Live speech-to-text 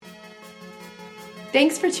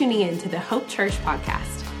Thanks for tuning in to the Hope Church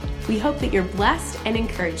podcast. We hope that you're blessed and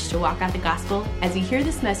encouraged to walk out the gospel as you hear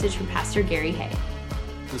this message from Pastor Gary Hay.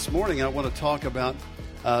 This morning I want to talk about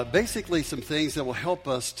basically some things that will help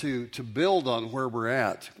us to build on where we're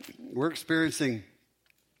at. We're experiencing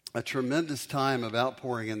a tremendous time of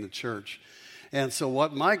outpouring in the church. And so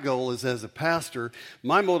what my goal is as a pastor,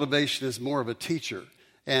 my motivation is more of a teacher.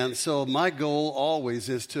 And so my goal always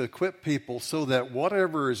is to equip people so that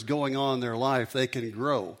whatever is going on in their life, they can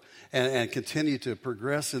grow and continue to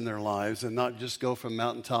progress in their lives and not just go from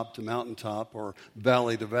mountaintop to mountaintop or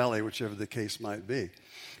valley to valley, whichever the case might be.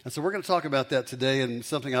 And so we're going to talk about that today in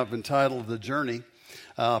something I've entitled The Journey.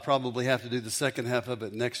 I'll probably have to do the second half of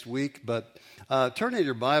it next week, but turn in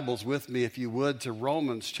your Bibles with me, if you would, to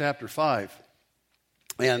Romans chapter 5.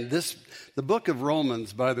 And the book of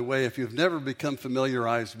Romans, by the way, if you've never become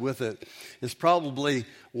familiarized with it, is probably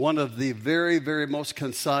one of the very, very most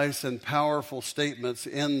concise and powerful statements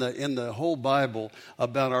in the whole Bible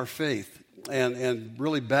about our faith and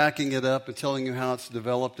really backing it up and telling you how it's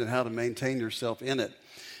developed and how to maintain yourself in it.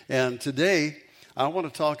 And today, I want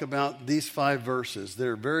to talk about these 5 verses.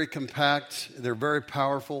 They're very compact, they're very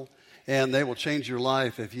powerful, and they will change your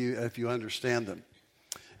life if you understand them.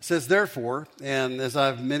 It says, therefore, and as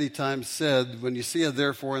I've many times said, when you see a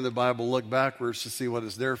therefore in the Bible, look backwards to see what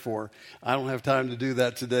it's there for. I don't have time to do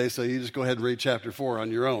that today, so you just go ahead and read chapter 4 on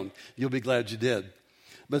your own. You'll be glad you did.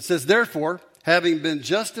 But it says, therefore, having been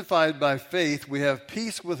justified by faith, we have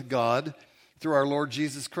peace with God through our Lord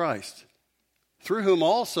Jesus Christ, through whom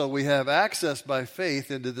also we have access by faith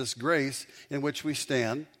into this grace in which we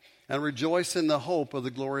stand and rejoice in the hope of the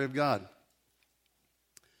glory of God.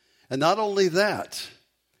 And not only that,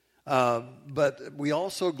 but we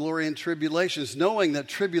also glory in tribulations, knowing that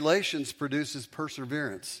tribulations produces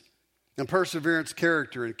perseverance, and perseverance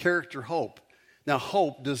character, and character hope. Now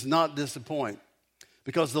hope does not disappoint,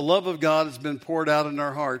 because the love of God has been poured out in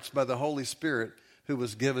our hearts by the Holy Spirit who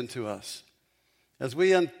was given to us. As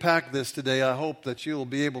we unpack this today, I hope that you will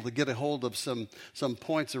be able to get a hold of some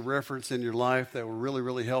points of reference in your life that will really,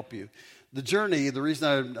 really help you. The journey, the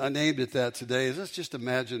reason I named it that today is let's just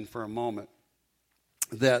imagine for a moment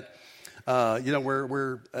that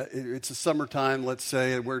it's a summertime, let's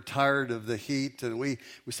say, and we're tired of the heat, and we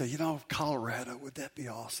say, Colorado, would that be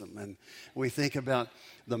awesome? And we think about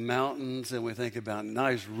the mountains, and we think about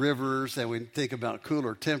nice rivers, and we think about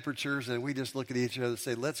cooler temperatures, and we just look at each other and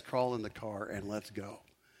say, let's crawl in the car and let's go.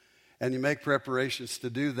 And you make preparations to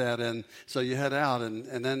do that, and so you head out,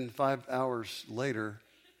 and then 5 hours later,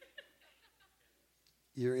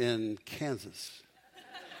 you're in Kansas.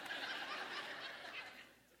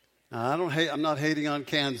 I'm not hating on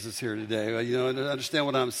Kansas here today. I understand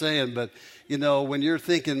what I'm saying, but when you're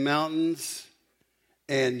thinking mountains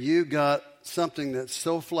and you got something that's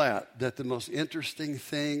so flat that the most interesting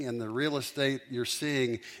thing in the real estate you're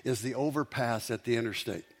seeing is the overpass at the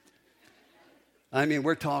interstate. I mean,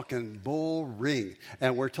 we're talking Bull Ring,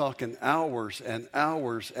 and we're talking hours and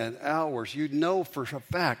hours and hours. You know for a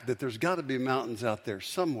fact that there's got to be mountains out there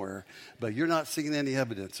somewhere, but you're not seeing any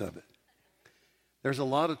evidence of it. There's a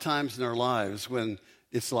lot of times in our lives when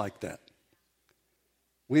it's like that.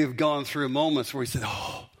 We have gone through moments where we said,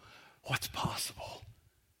 what's possible?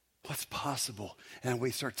 What's possible? And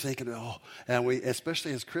we start thinking, and we,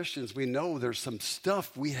 especially as Christians, we know there's some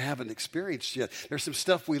stuff we haven't experienced yet. There's some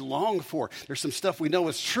stuff we long for. There's some stuff we know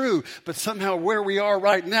is true, but somehow where we are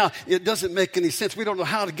right now, it doesn't make any sense. We don't know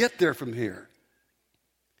how to get there from here.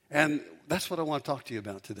 And that's what I want to talk to you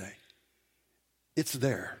about today. It's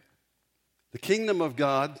there. The kingdom of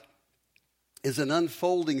God is an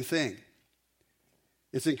unfolding thing.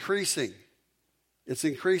 It's increasing. It's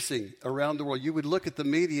increasing around the world. You would look at the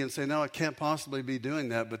media and say, no, it can't possibly be doing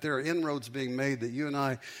that. But there are inroads being made that you and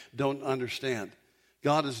I don't understand.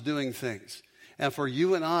 God is doing things. And for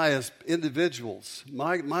you and I as individuals,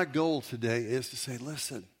 my goal today is to say,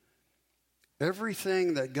 listen,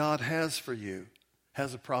 everything that God has for you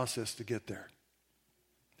has a process to get there.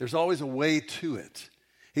 There's always a way to it.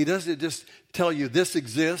 He doesn't just tell you this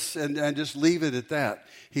exists and just leave it at that.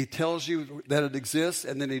 He tells you that it exists,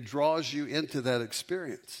 and then he draws you into that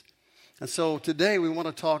experience. And so today we want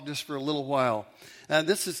to talk just for a little while. And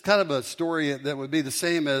this is kind of a story that would be the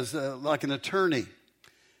same as like an attorney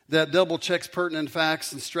that double checks pertinent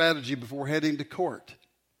facts and strategy before heading to court.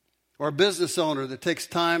 Or a business owner that takes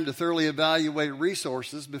time to thoroughly evaluate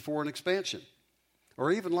resources before an expansion. Or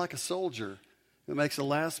even like a soldier who makes a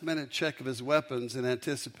last-minute check of his weapons in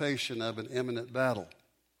anticipation of an imminent battle.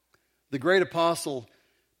 The great apostle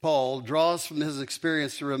Paul draws from his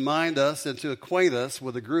experience to remind us and to acquaint us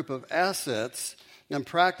with a group of assets and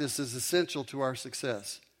practices essential to our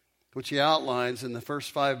success. which he outlines in the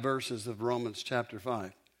first 5 verses of Romans chapter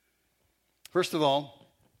 5. First of all,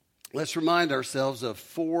 let's remind ourselves of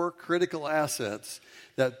 4 critical assets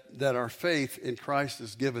that our faith in Christ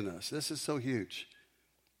has given us. This is so huge.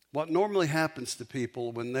 What normally happens to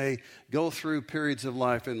people when they go through periods of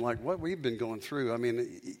life, and like what we've been going through, I mean,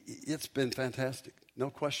 it's been fantastic. No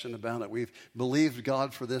question about it. We've believed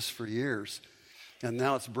God for this for years, and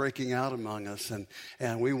now it's breaking out among us,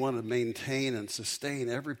 and we want to maintain and sustain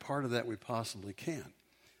every part of that we possibly can.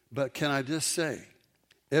 But can I just say,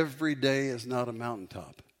 every day is not a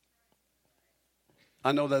mountaintop.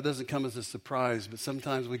 I know that doesn't come as a surprise, but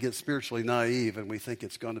sometimes we get spiritually naive and we think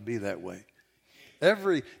it's going to be that way.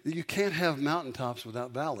 You can't have mountaintops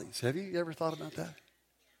without valleys. Have you ever thought about that?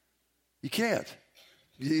 You can't.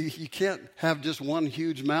 You can't have just one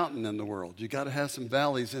huge mountain in the world. You got to have some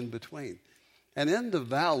valleys in between. And in the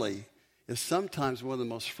valley is sometimes one of the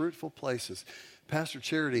most fruitful places. Pastor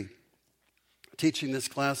Charity, teaching this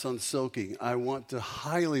class on soaking, I want to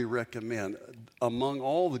highly recommend, among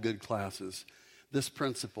all the good classes, this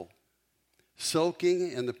principle.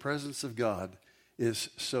 Soaking in the presence of God is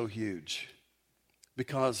so huge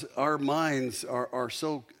because our minds are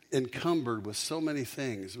so encumbered with so many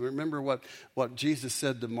things. Remember what Jesus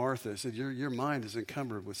said to Martha. He said, your mind is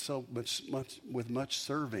encumbered with so much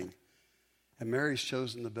serving. And Mary's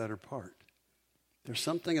chosen the better part. There's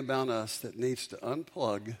something about us that needs to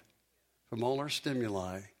unplug from all our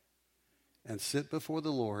stimuli and sit before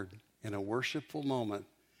the Lord in a worshipful moment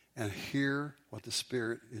and hear what the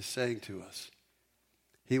Spirit is saying to us.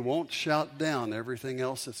 He won't shout down everything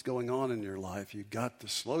else that's going on in your life. You've got to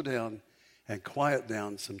slow down and quiet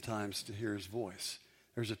down sometimes to hear his voice.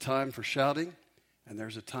 There's a time for shouting, and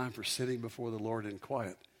there's a time for sitting before the Lord in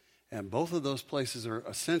quiet. And both of those places are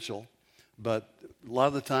essential, but a lot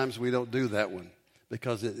of the times we don't do that one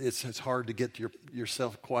because it's hard to get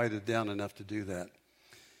yourself quieted down enough to do that.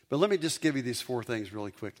 But let me just give you these 4 things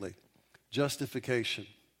really quickly. Justification.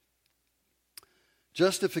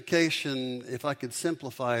 Justification, if I could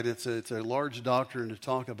simplify it, it's a large doctrine to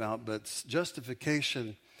talk about, but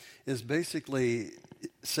justification is basically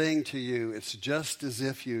saying to you, it's just as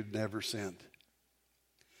if you'd never sinned.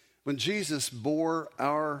 When Jesus bore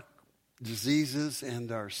our diseases and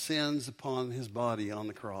our sins upon his body on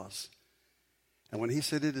the cross, and when he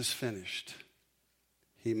said it is finished,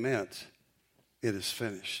 he meant it is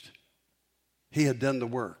finished. He had done the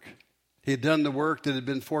work. He had done the work that had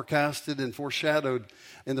been forecasted and foreshadowed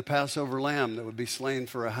in the Passover lamb that would be slain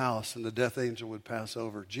for a house and the death angel would pass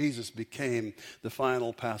over. Jesus became the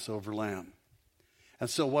final Passover lamb. And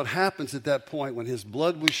so what happens at that point when his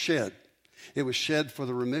blood was shed, it was shed for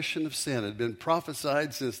the remission of sin. It had been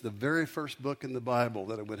prophesied since the very first book in the Bible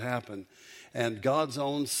that it would happen. And God's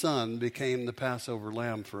own Son became the Passover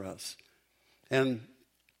lamb for us. And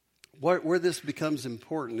where this becomes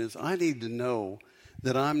important is I need to know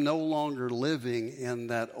that I'm no longer living in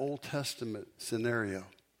that Old Testament scenario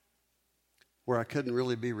where I couldn't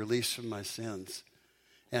really be released from my sins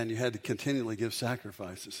and you had to continually give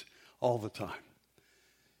sacrifices all the time.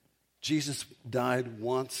 Jesus died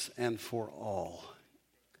once and for all.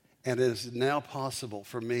 And it is now possible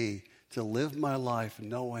for me to live my life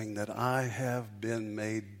knowing that I have been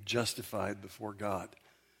made justified before God.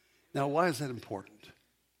 Now, why is that important?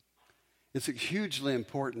 It's hugely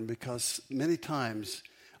important because many times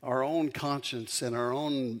our own conscience and our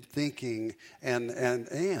own thinking and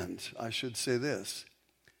I should say this,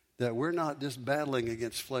 that we're not just battling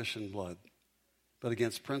against flesh and blood, but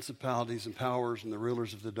against principalities and powers and the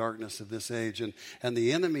rulers of the darkness of this age. And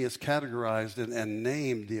the enemy is categorized and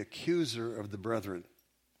named the accuser of the brethren.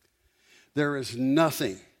 There is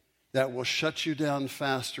nothing that will shut you down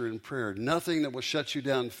faster in prayer. Nothing that will shut you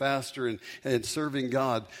down faster in serving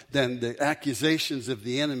God than the accusations of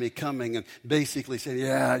the enemy coming and basically saying,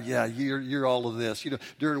 yeah, you're all of this. You know,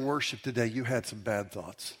 during worship today, you had some bad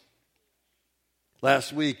thoughts.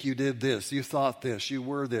 Last week, you did this. You thought this. You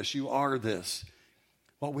were this. You are this.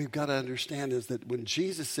 What we've got to understand is that when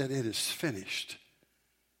Jesus said, it is finished,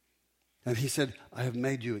 and he said, I have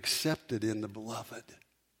made you accepted in the beloved.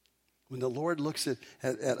 When the Lord looks at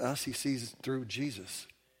us, he sees through Jesus.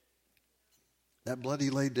 That blood he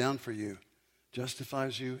laid down for you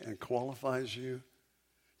justifies you and qualifies you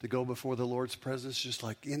to go before the Lord's presence just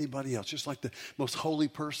like anybody else, just like the most holy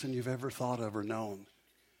person you've ever thought of or known.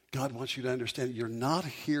 God wants you to understand you're not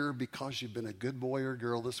here because you've been a good boy or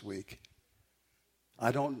girl this week.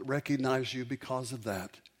 I don't recognize you because of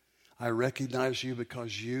that. I recognize you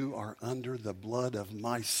because you are under the blood of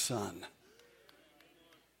my Son.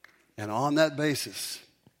 And on that basis,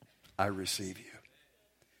 I receive you.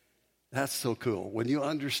 That's so cool. When you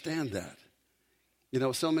understand that, You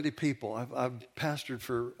know, so many people, I've pastored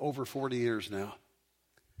for over 40 years now.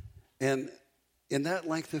 And in that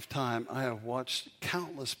length of time, I have watched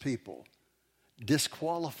countless people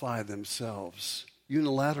disqualify themselves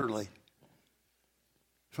unilaterally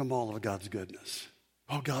from all of God's goodness.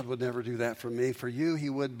 Oh, God would never do that for me. For you, he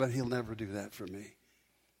would, but he'll never do that for me.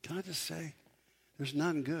 Can I just say, there's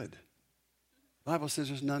none good. The Bible says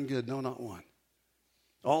there's none good, no, not one.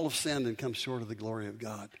 All have sinned and come short of the glory of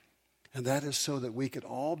God. And that is so that we could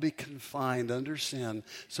all be confined under sin,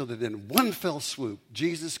 so that in one fell swoop,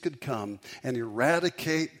 Jesus could come and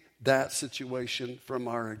eradicate that situation from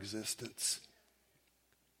our existence.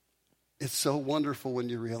 It's so wonderful when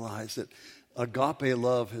you realize that agape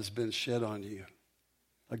love has been shed on you.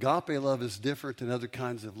 Agape love is different than other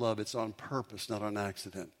kinds of love. It's on purpose, not on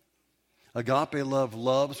accident. Agape love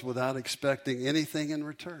loves without expecting anything in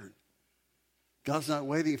return. God's not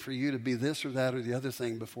waiting for you to be this or that or the other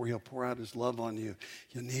thing before he'll pour out his love on you.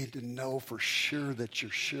 You need to know for sure that you're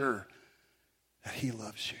sure that he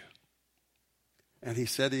loves you. And he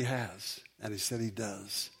said he has, and he said he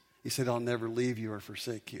does. He said, I'll never leave you or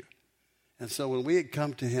forsake you. And so when we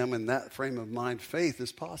come to him in that frame of mind, faith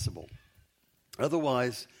is possible.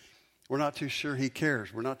 Otherwise, we're not too sure he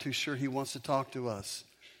cares. We're not too sure he wants to talk to us.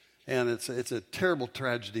 And it's a terrible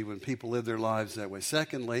tragedy when people live their lives that way.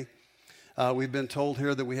 Secondly, we've been told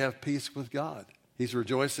here that we have peace with God. He's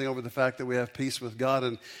rejoicing over the fact that we have peace with God.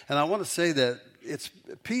 And I want to say that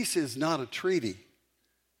peace is not a treaty.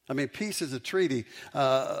 I mean, peace is a treaty,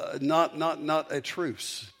 not a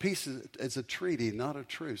truce. Peace is a treaty, not a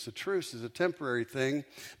truce. A truce is a temporary thing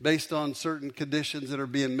based on certain conditions that are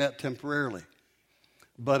being met temporarily.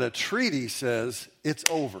 But a treaty says it's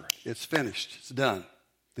over, it's finished, it's done.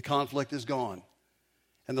 The conflict is gone.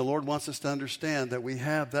 And the Lord wants us to understand that we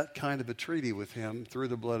have that kind of a treaty with him through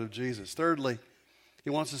the blood of Jesus. Thirdly, he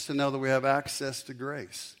wants us to know that we have access to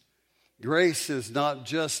grace. Grace is not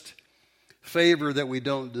just favor that we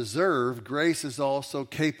don't deserve. Grace is also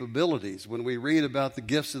capabilities. When we read about the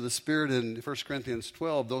gifts of the Spirit in 1 Corinthians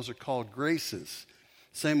 12, those are called graces.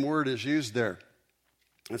 Same word is used there.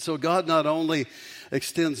 And so God not only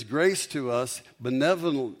extends grace to us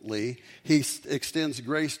benevolently, he extends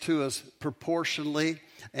grace to us proportionally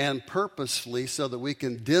and purposefully so that we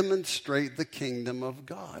can demonstrate the kingdom of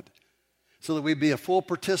God. So that we be a full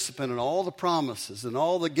participant in all the promises and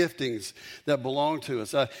all the giftings that belong to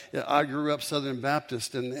us. I grew up Southern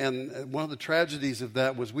Baptist, and one of the tragedies of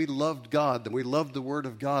that was we loved God, and we loved the Word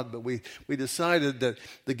of God, but we decided that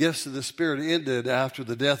the gifts of the Spirit ended after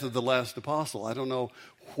the death of the last apostle. I don't know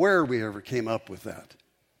where we ever came up with that,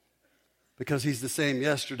 because he's the same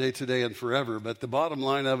yesterday, today, and forever. But the bottom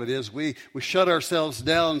line of it is we shut ourselves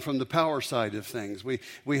down from the power side of things. We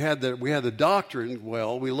had the doctrine,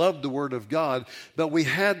 well, we loved the Word of God, but we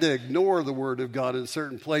had to ignore the Word of God in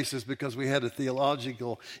certain places because we had a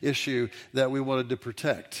theological issue that we wanted to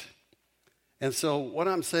protect. And so what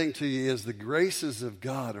I'm saying to you is the graces of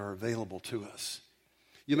God are available to us.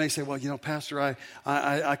 You may say, well, you know, Pastor,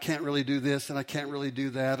 I can't really do this and I can't really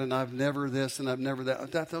do that and I've never this and I've never that.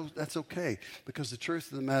 That's okay, because the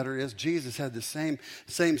truth of the matter is Jesus had the same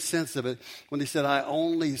sense of it when he said, I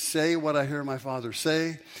only say what I hear my Father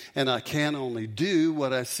say, and I can only do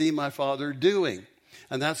what I see my Father doing.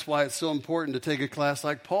 And that's why it's so important to take a class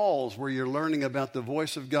like Paul's, where you're learning about the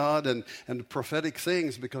voice of God and prophetic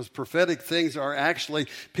things, because prophetic things are actually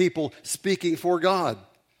people speaking for God.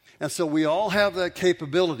 And so we all have that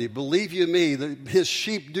capability. Believe you me, his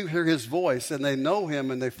sheep do hear his voice, and they know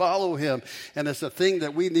him, and they follow him. And it's a thing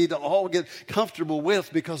that we need to all get comfortable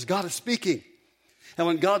with, because God is speaking. And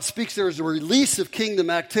when God speaks, there is a release of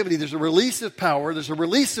kingdom activity. There's a release of power. There's a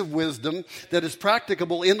release of wisdom that is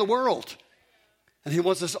practicable in the world. And he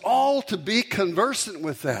wants us all to be conversant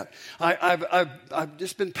with that. I've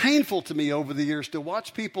just been painful to me over the years to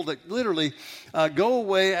watch people that literally go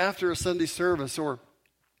away after a Sunday service or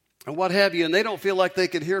what have you, and they don't feel like they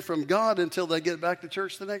can hear from God until they get back to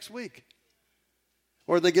church the next week.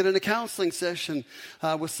 Or they get in a counseling session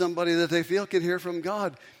with somebody that they feel can hear from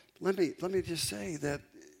God. Let me just say that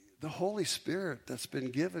the Holy Spirit that's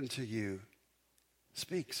been given to you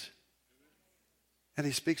speaks. And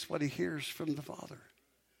he speaks what he hears from the Father.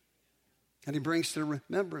 And he brings to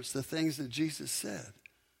remembrance the things that Jesus said.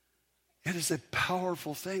 It is a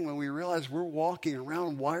powerful thing when we realize we're walking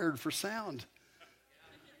around wired for sound.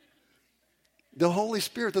 The Holy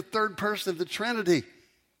Spirit, the third person of the Trinity,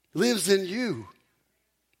 lives in you.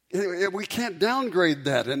 We can't downgrade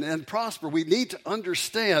that and prosper. We need to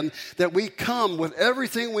understand that we come with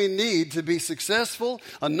everything we need to be successful,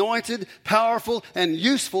 anointed, powerful, and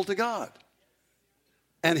useful to God.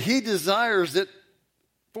 And he desires it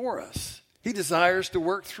for us. He desires to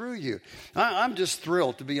work through you. I'm just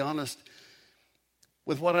thrilled, to be honest,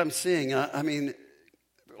 with what I'm seeing. I mean,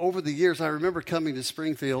 over the years, I remember coming to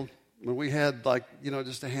Springfield when we had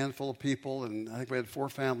just a handful of people, and I think we had 4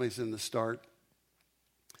 families in the start.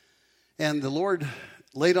 And the Lord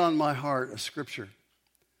laid on my heart a scripture.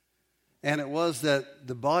 And it was that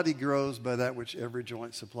the body grows by that which every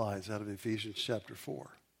joint supplies, out of Ephesians chapter 4.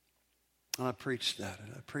 And I preached that,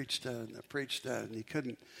 and I preached that, and I preached that,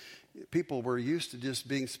 and people were used to just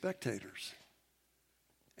being spectators.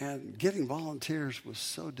 And getting volunteers was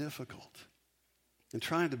so difficult. And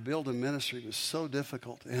trying to build a ministry was so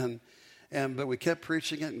difficult. But we kept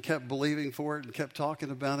preaching it and kept believing for it and kept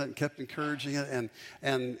talking about it and kept encouraging it.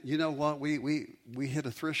 And you know what? We hit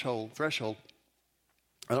a threshold.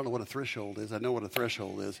 I don't know what a threshold is. I know what a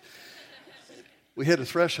threshold is. We hit a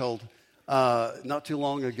threshold not too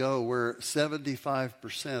long ago where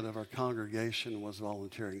 75% of our congregation was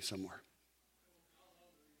volunteering somewhere.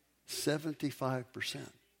 75%.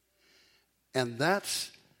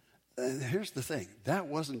 And here's the thing. That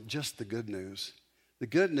wasn't just the good news. The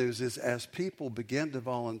good news is as people began to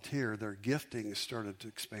volunteer, their giftings started to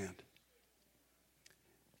expand.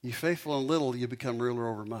 You faithful in little, you become ruler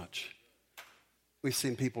over much. We've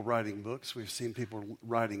seen people writing books. We've seen people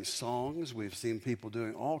writing songs. We've seen people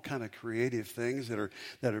doing all kind of creative things that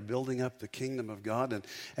are building up the kingdom of God.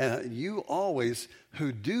 And you always,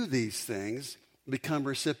 who do these things, become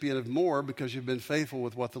recipient of more because you've been faithful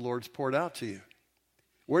with what the Lord's poured out to you.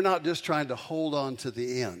 We're not just trying to hold on to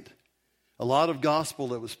the end. A lot of gospel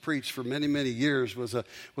that was preached for many, many years was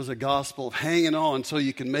a gospel of hanging on so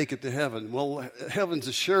you can make it to heaven. Well, heaven's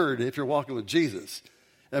assured if you're walking with Jesus.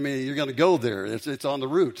 I mean, you're going to go there. It's on the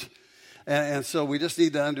route. And so we just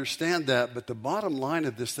need to understand that. But the bottom line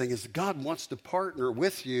of this thing is God wants to partner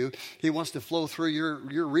with you. He wants to flow through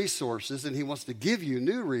your resources, and He wants to give you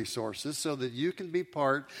new resources so that you can be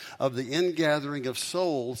part of the ingathering of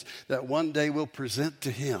souls that one day will present to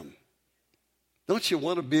Him. Don't you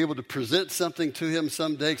want to be able to present something to Him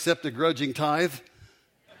someday except a grudging tithe?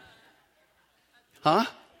 Huh?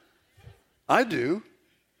 I do.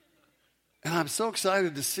 And I'm so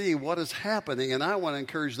excited to see what is happening. And I want to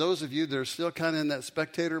encourage those of you that are still kind of in that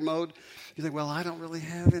spectator mode. You think, well, I don't really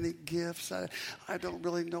have any gifts. I don't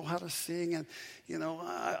really know how to sing. And,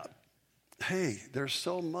 hey, there's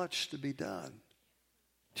so much to be done.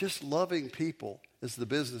 Just loving people is the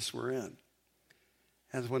business we're in.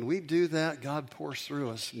 And when we do that, God pours through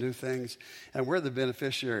us new things, and we're the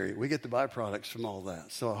beneficiary. We get the byproducts from all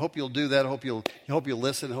that. So I hope you'll do that. I hope you'll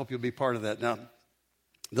listen. I hope you'll be part of that. Now,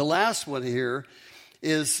 the last one here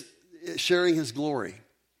is sharing His glory,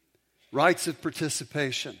 rights of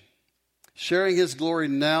participation. Sharing His glory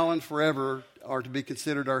now and forever are to be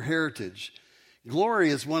considered our heritage. Glory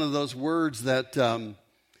is one of those words that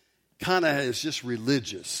kind of is just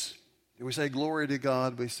religious. We say glory to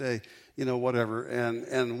God, we say, whatever,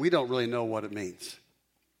 and we don't really know what it means.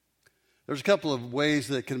 There's a couple of ways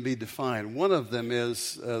that can be defined. One of them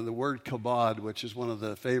is the word kabod, which is one of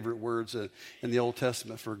the favorite words in the Old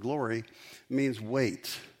Testament for glory, means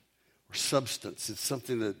weight or substance. It's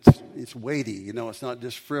something it's weighty. It's not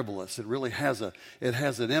just frivolous. It really has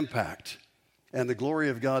an impact, and the glory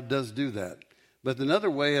of God does do that. But another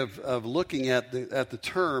way of looking at the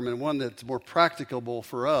term, and one that's more practicable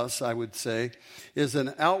for us, I would say, is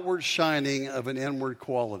an outward shining of an inward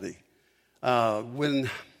quality. When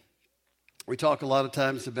we talk a lot of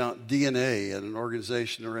times about DNA in an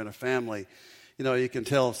organization or in a family, you can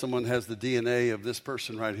tell if someone has the DNA of this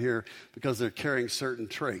person right here because they're carrying certain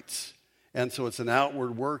traits. And so it's an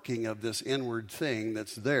outward working of this inward thing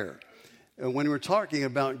that's there. And when we're talking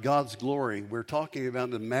about God's glory, we're talking about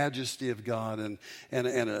the majesty of God and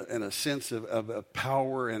a sense of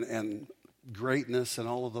power and greatness and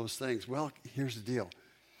all of those things. Well, here's the deal.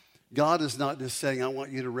 God is not just saying, I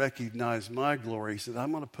want you to recognize my glory. He said,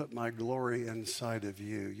 I'm going to put my glory inside of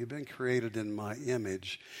you. You've been created in my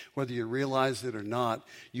image. Whether you realize it or not,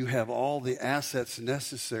 you have all the assets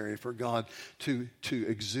necessary for God to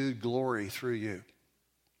exude glory through you.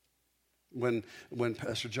 When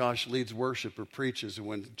Pastor Josh leads worship or preaches, and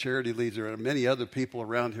when Charity leads, or many other people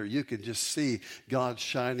around here, you can just see God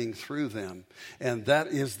shining through them. And that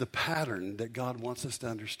is the pattern that God wants us to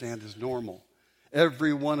understand is normal.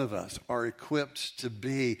 Every one of us are equipped to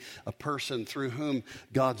be a person through whom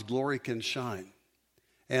God's glory can shine.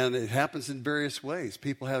 And it happens in various ways.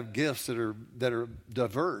 People have gifts that are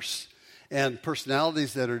diverse and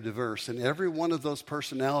personalities that are diverse. And every one of those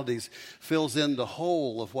personalities fills in the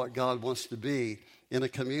whole of what God wants to be in a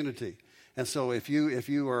community. And so if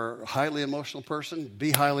you are a highly emotional person,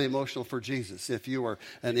 be highly emotional for Jesus. If you are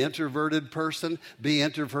an introverted person, be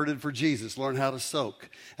introverted for Jesus. Learn how to soak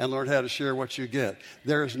and learn how to share what you get.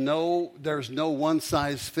 There's no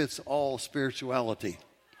one-size-fits-all spirituality.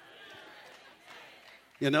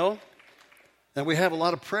 You know? And we have a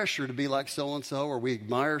lot of pressure to be like so-and-so, or we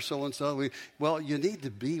admire so-and-so. Well, you need to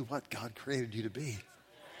be what God created you to be.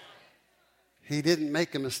 He didn't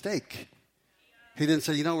make a mistake. He didn't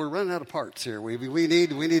say, we're running out of parts here. We need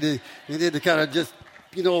to kind of just,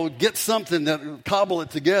 get something that cobble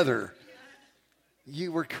it together.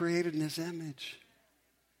 You were created in His image.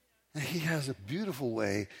 And He has a beautiful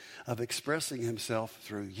way of expressing Himself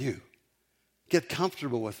through you. Get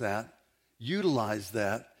comfortable with that. Utilize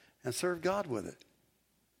that. And serve God with it.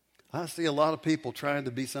 I see a lot of people trying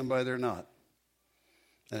to be somebody they're not.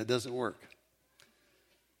 And it doesn't work.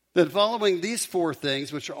 Then following these 4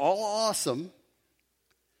 things, which are all awesome,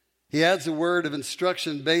 he adds a word of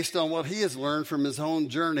instruction based on what he has learned from his own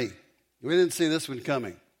journey. We didn't see this one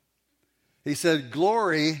coming. He said,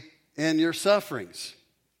 glory in your sufferings.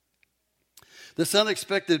 This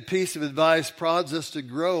unexpected piece of advice prods us to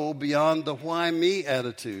grow beyond the why me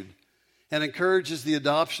attitude and encourages the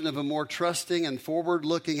adoption of a more trusting and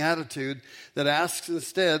forward-looking attitude that asks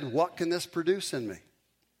instead, what can this produce in me?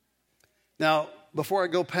 Now, before I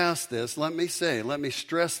go past this, let me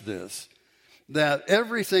stress this, that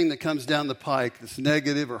everything that comes down the pike that's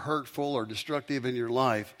negative or hurtful or destructive in your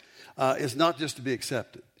life is not just to be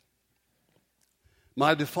accepted.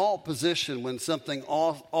 My default position when something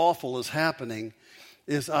awful is happening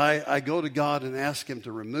is I go to God and ask Him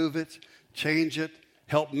to remove it, change it,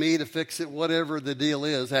 help me to fix it, whatever the deal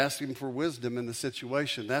is, ask Him for wisdom in the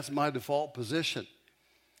situation. That's my default position.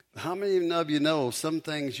 How many of you know some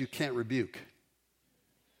things you can't rebuke?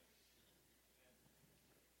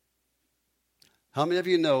 How many of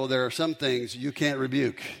you know there are some things you can't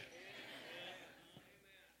rebuke?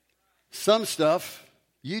 Some stuff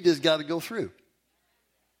you just got to go through.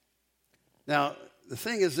 Now, the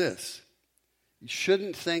thing is this. You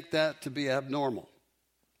shouldn't think that to be abnormal.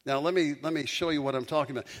 Now, let me show you what I'm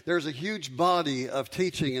talking about. There's a huge body of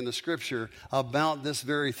teaching in the Scripture about this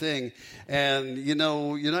very thing. And, you're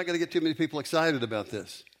not going to get too many people excited about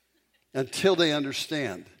this until they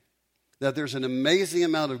understand that there's an amazing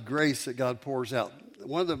amount of grace that God pours out.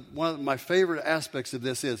 One of my favorite aspects of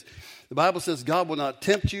this is the Bible says God will not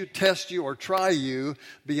tempt you, test you, or try you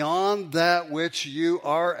beyond that which you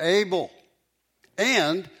are able.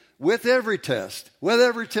 And with every test, with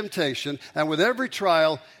every temptation, and with every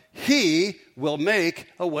trial, He will make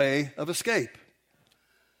a way of escape.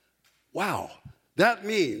 Wow. That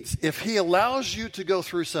means if He allows you to go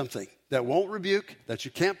through something that won't rebuke, that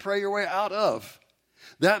you can't pray your way out of,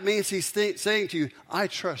 that means He's saying to you, I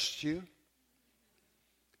trust you.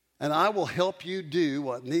 And I will help you do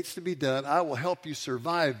what needs to be done. I will help you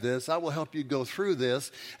survive this. I will help you go through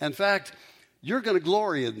this. In fact, you're going to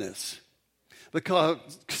glory in this. Because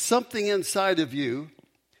something inside of you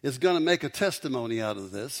is going to make a testimony out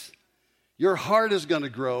of this. Your heart is going to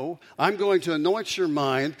grow. I'm going to anoint your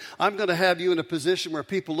mind. I'm going to have you in a position where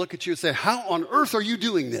people look at you and say, how on earth are you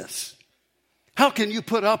doing this? How can you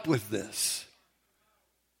put up with this?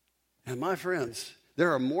 And my friends,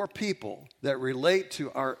 there are more people that relate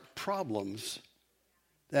to our problems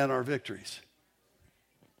than our victories.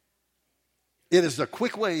 It is a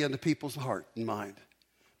quick way into people's heart and mind.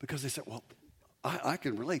 Because they say, well, I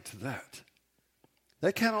can relate to that.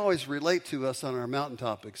 They can't always relate to us on our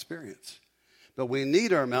mountaintop experience. But we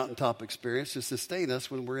need our mountaintop experience to sustain us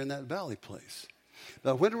when we're in that valley place.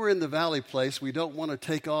 But when we're in the valley place, we don't want to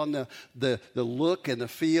take on the look and the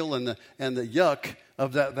feel and the yuck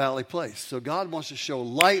of that valley place. So God wants to show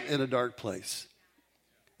light in a dark place.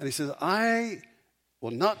 And He says, I will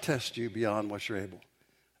not test you beyond what you're able.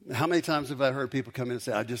 How many times have I heard people come in and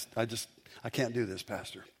say, I can't do this,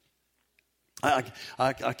 Pastor.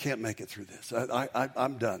 I can't make it through this.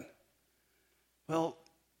 I'm done. Well,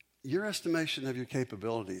 your estimation of your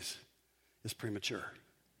capabilities is premature.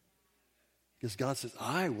 Because God says,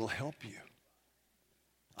 I will help you.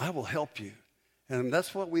 I will help you. And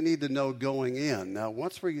that's what we need to know going in. Now,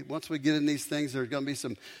 once we get in these things, there's going to be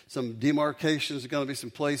some demarcations. There's going to be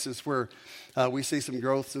some places where we see some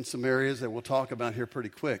growths in some areas that we'll talk about here pretty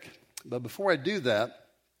quick. But before I do that,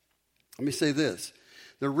 let me say this.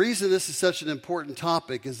 The reason this is such an important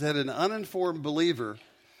topic is that an uninformed believer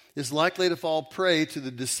is likely to fall prey to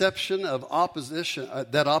the deception of opposition,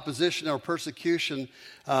 that opposition or persecution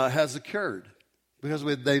has occurred. Because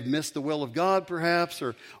they've missed the will of God, perhaps,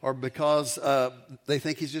 or because they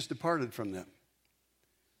think He's just departed from them.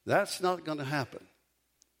 That's not going to happen.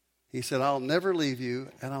 He said, I'll never leave you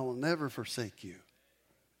and I will never forsake you.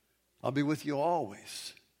 I'll be with you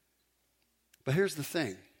always. But here's the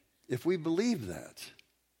thing. If we believe that,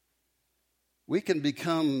 we can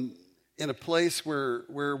become in a place where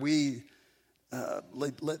we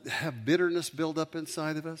have bitterness build up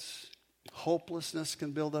inside of us. Hopelessness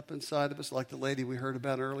can build up inside of us, like the lady we heard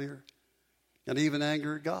about earlier. And even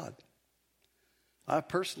anger at God. I've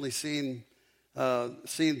personally seen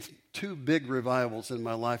two big revivals in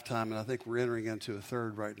my lifetime, and I think we're entering into a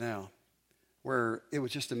third right now, where it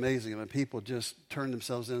was just amazing. I mean, people just turned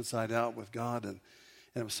themselves inside out with God, and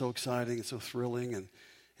it was so exciting and so thrilling,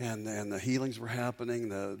 and the healings were happening,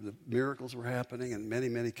 the miracles were happening, in many,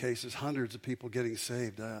 many cases, hundreds of people getting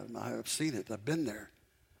saved. I've seen it. I've been there.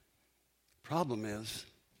 Problem is,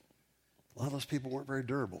 a lot of those people weren't very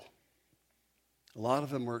durable. A lot of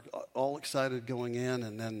them were all excited going in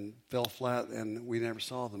and then fell flat, and we never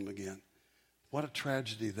saw them again. What a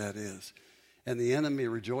tragedy that is. And the enemy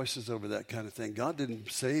rejoices over that kind of thing. God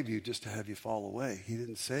didn't save you just to have you fall away. He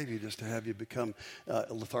didn't save you just to have you become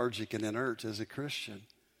lethargic and inert as a Christian.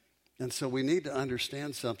 And so we need to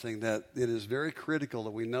understand something, that it is very critical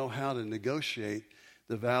that we know how to negotiate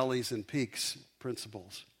the valleys and peaks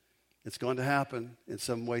principles. It's going to happen in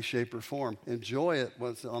some way, shape, or form. Enjoy it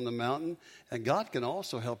when it's on the mountain, and God can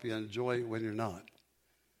also help you enjoy it when you're not,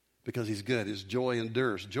 because He's good. His joy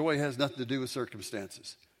endures. Joy has nothing to do with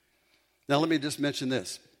circumstances. Now, let me just mention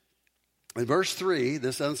this. In verse 3,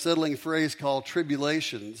 this unsettling phrase called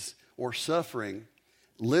tribulations or suffering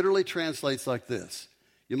literally translates like this.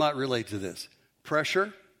 You might relate to this.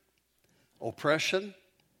 Pressure, oppression,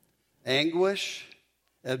 anguish,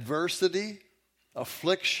 adversity,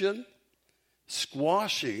 affliction,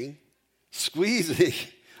 squashing, squeezing.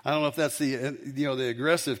 I don't know if that's the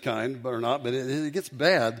aggressive kind or not, but it gets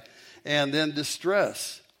bad. And then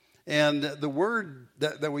distress. And the word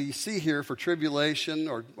that we see here for tribulation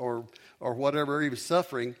or whatever, even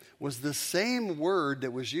suffering, was the same word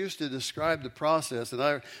that was used to describe the process.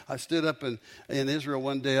 And I stood up in Israel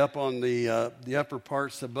one day up on the upper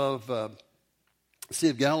parts above Sea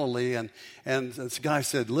of Galilee, and this guy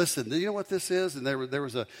said, listen, do you know what this is? And there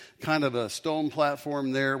was a kind of a stone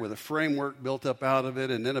platform there with a framework built up out of it,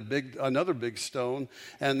 and then another big stone,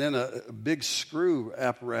 and then a big screw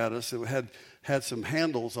apparatus that had some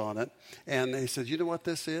handles on it. And he said, you know what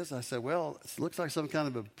this is? I said, well, it looks like some kind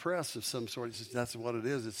of a press of some sort. He says, that's what it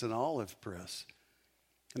is. It's an olive press.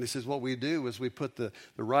 And he says, what we do is we put the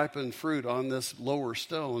ripened fruit on this lower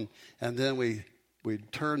stone, and then we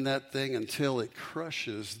turn that thing until it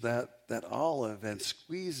crushes that olive and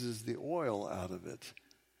squeezes the oil out of it.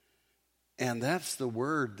 And that's the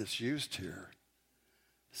word that's used here.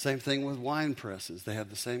 Same thing with wine presses. They have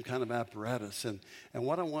the same kind of apparatus. And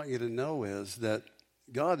what I want you to know is that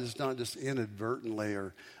God is not just inadvertently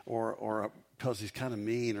or because He's kind of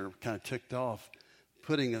mean or kind of ticked off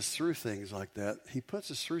putting us through things like that. He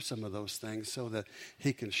puts us through some of those things so that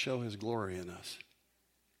He can show His glory in us.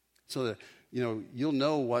 So that, you'll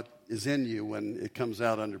know what is in you when it comes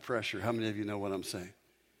out under pressure. How many of you know what I'm saying?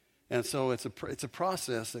 And so it's a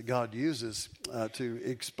process that God uses to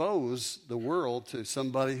expose the world to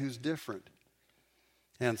somebody who's different.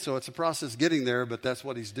 And so it's a process getting there, but that's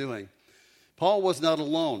what He's doing. Paul was not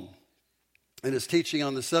alone in his teaching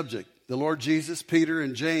on the subject. The Lord Jesus, Peter,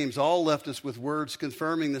 and James all left us with words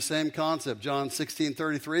confirming the same concept. John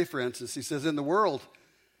 16:33, for instance, he says, in the world,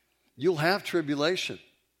 you'll have tribulation.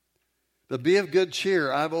 But be of good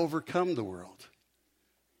cheer, I've overcome the world.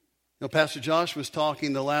 Pastor Josh was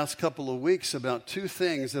talking the last couple of weeks about two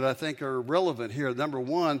things that I think are relevant here. Number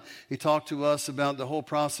one, he talked to us about the whole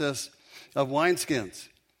process of wineskins.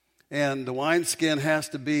 And the wineskin has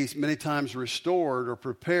to be many times restored or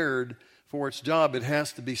prepared for its job. It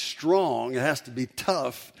has to be strong, it has to be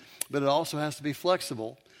tough, but it also has to be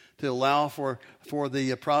flexible to allow for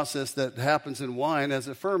the process that happens in wine as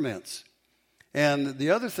it ferments. And the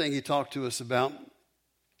other thing he talked to us about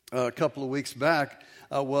a couple of weeks back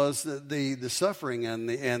was the suffering and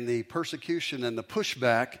the persecution and the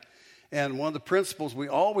pushback. And one of the principles we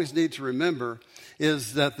always need to remember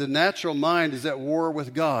is that the natural mind is at war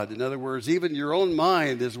with God. In other words, even your own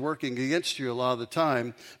mind is working against you a lot of the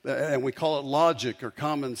time, and we call it logic or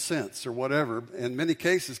common sense or whatever. In many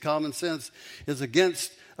cases, common sense is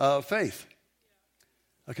against faith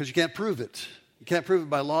because you can't prove it. You can't prove it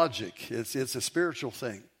by logic. It's a spiritual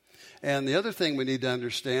thing. And the other thing we need to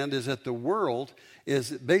understand is that the world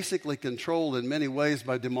is basically controlled in many ways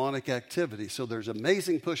by demonic activity. So there's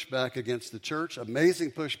amazing pushback against the church,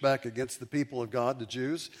 amazing pushback against the people of God, the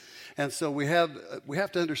Jews. And so we have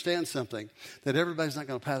to understand something, that everybody's not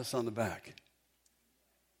going to pat us on the back.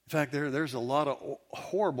 fact, there's a lot of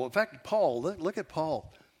horrible. In fact, Paul, look at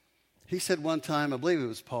Paul. He said one time, I believe it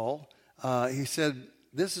was Paul, he said,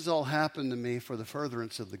 this has all happened to me for the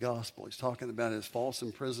furtherance of the gospel. He's talking about his false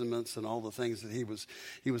imprisonments and all the things that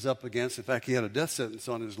he was up against. In fact, he had a death sentence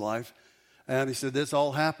on his life. And he said, this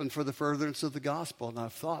all happened for the furtherance of the gospel. And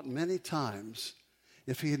I've thought many times,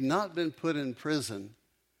 if he had not been put in prison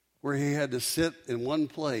where he had to sit in one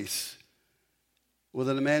place with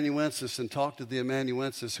an amanuensis and talk to the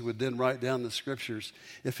amanuensis who would then write down the scriptures,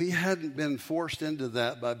 if he hadn't been forced into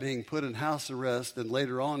that by being put in house arrest and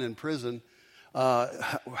later on in prison,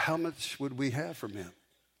 how much would we have from him?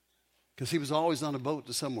 Because he was always on a boat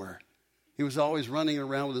to somewhere. He was always running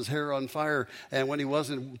around with his hair on fire, and when he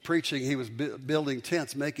wasn't preaching, he was building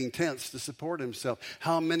tents, making tents to support himself.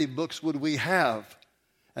 How many books would we have?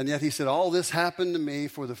 And yet he said, all this happened to me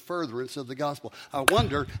for the furtherance of the gospel. I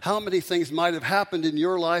wonder how many things might have happened in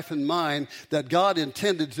your life and mine that God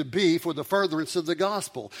intended to be for the furtherance of the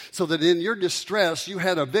gospel, so that in your distress you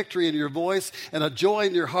had a victory in your voice and a joy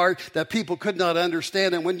in your heart that people could not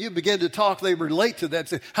understand. And when you begin to talk, they relate to that.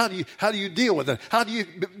 Say, how do you deal with it? How do you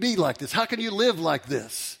be like this? How can you live like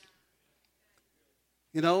this?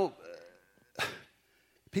 You know,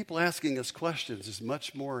 people asking us questions is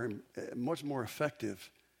much more effective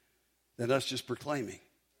than us just proclaiming.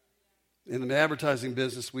 In the advertising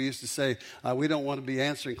business, we used to say, we don't want to be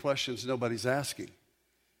answering questions nobody's asking.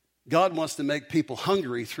 God wants to make people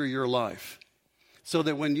hungry through your life so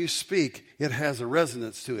that when you speak, it has a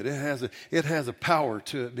resonance to it. It has a power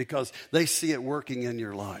to it because they see it working in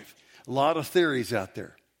your life. A lot of theories out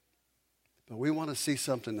there, but we want to see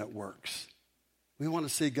something that works. We want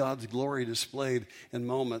to see God's glory displayed in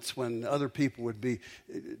moments when other people would be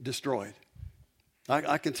destroyed.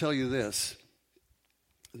 I can tell you this,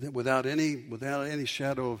 that without any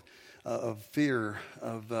shadow of fear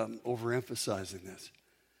of overemphasizing this,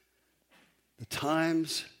 the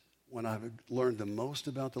times when I've learned the most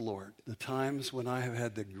about the Lord, the times when I have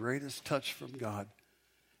had the greatest touch from God,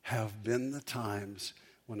 have been the times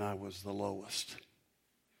when I was the lowest.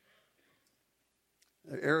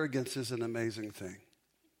 Arrogance is an amazing thing.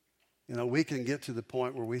 You know, we can get to the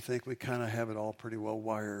point where we think we kind of have it all pretty well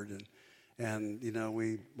wired and you know,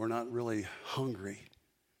 we're not really hungry.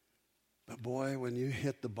 But boy, when you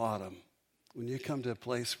hit the bottom, when you come to a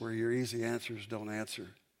place where your easy answers don't answer,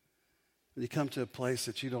 when you come to a place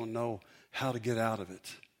that you don't know how to get out of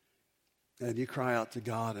it, and you cry out to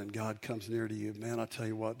God and God comes near to you, man, I tell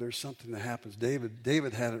you what, there's something that happens.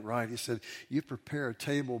 David had it right. He said, you prepare a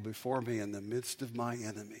table before me in the midst of my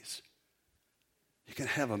enemies. You can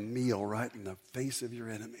have a meal right in the face of your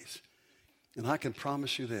enemies. And I can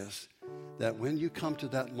promise you this, that when you come to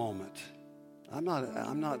that moment, I'm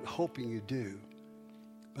not hoping you do,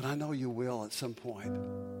 but I know you will at some point.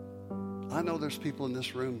 I know there's people in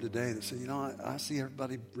this room today that say, you know, I see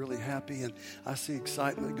everybody really happy and I see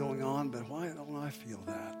excitement going on, but why don't I feel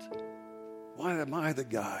that? Why am I the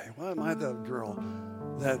guy? Why am I the girl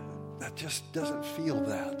that just doesn't feel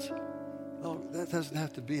that? Oh, that doesn't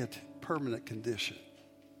have to be a permanent condition.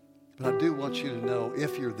 But I do want you to know,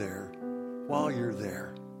 if you're there, while you're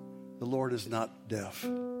there, the Lord is not deaf.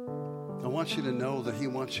 I want you to know that he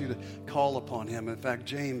wants you to call upon him. In fact,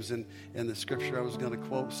 James in the scripture I was going to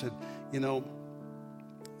quote said, don't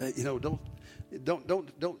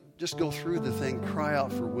just go through the thing. Cry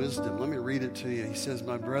out for wisdom. Let me read it to you. He says,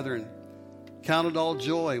 my brethren, count it all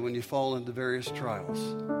joy when you fall into various trials,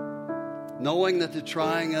 knowing that the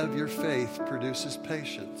trying of your faith produces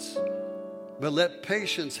patience. But let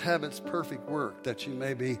patience have its perfect work, that you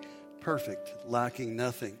may be perfect, lacking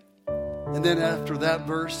nothing. And then after that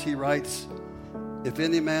verse, he writes, if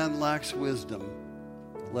any man lacks wisdom,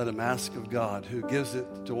 let him ask of God, who gives it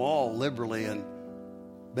to all liberally and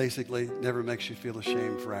basically never makes you feel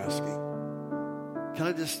ashamed for asking. Can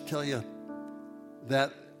I just tell you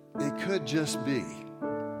that it could just be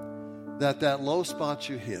that low spot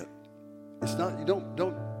you hit, it's not, you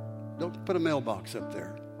don't put a mailbox up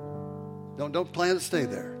there. Don't plan to stay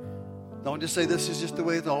there. Don't just say this is just the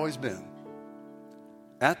way it's always been.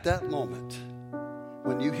 At that moment,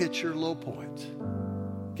 when you hit your low point,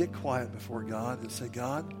 get quiet before God and say,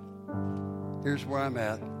 God, here's where I'm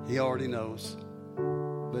at. He already knows.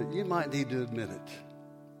 But you might need to admit it.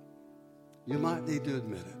 You might need to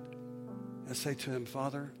admit it. And say to him,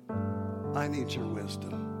 Father, I need your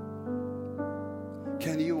wisdom.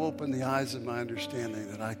 Can you open the eyes of my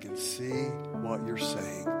understanding that I can see what you're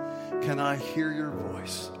saying? Can I hear your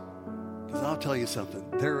voice? Because I'll tell you something.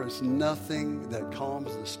 There is nothing that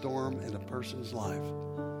calms the storm in a person's life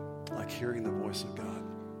like hearing the voice of God.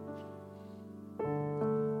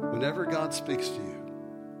 Whenever God speaks to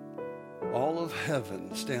you, all of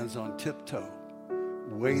heaven stands on tiptoe,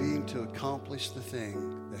 waiting to accomplish the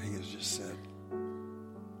thing that he has just said.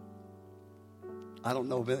 I don't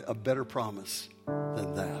know a better promise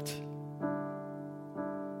than that.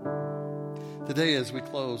 Today, as we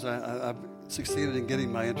close, I've succeeded in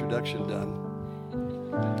getting my introduction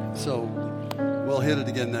done. So we'll hit it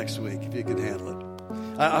again next week if you can handle it.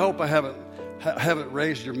 I hope I haven't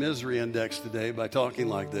raised your misery index today by talking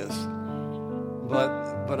like this.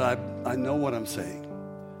 But I know what I'm saying.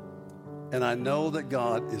 And I know that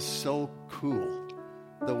God is so cool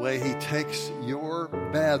the way he takes your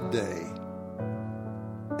bad day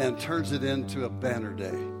and turns it into a banner day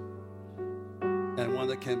and one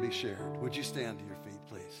that can be shared. Would you stand here?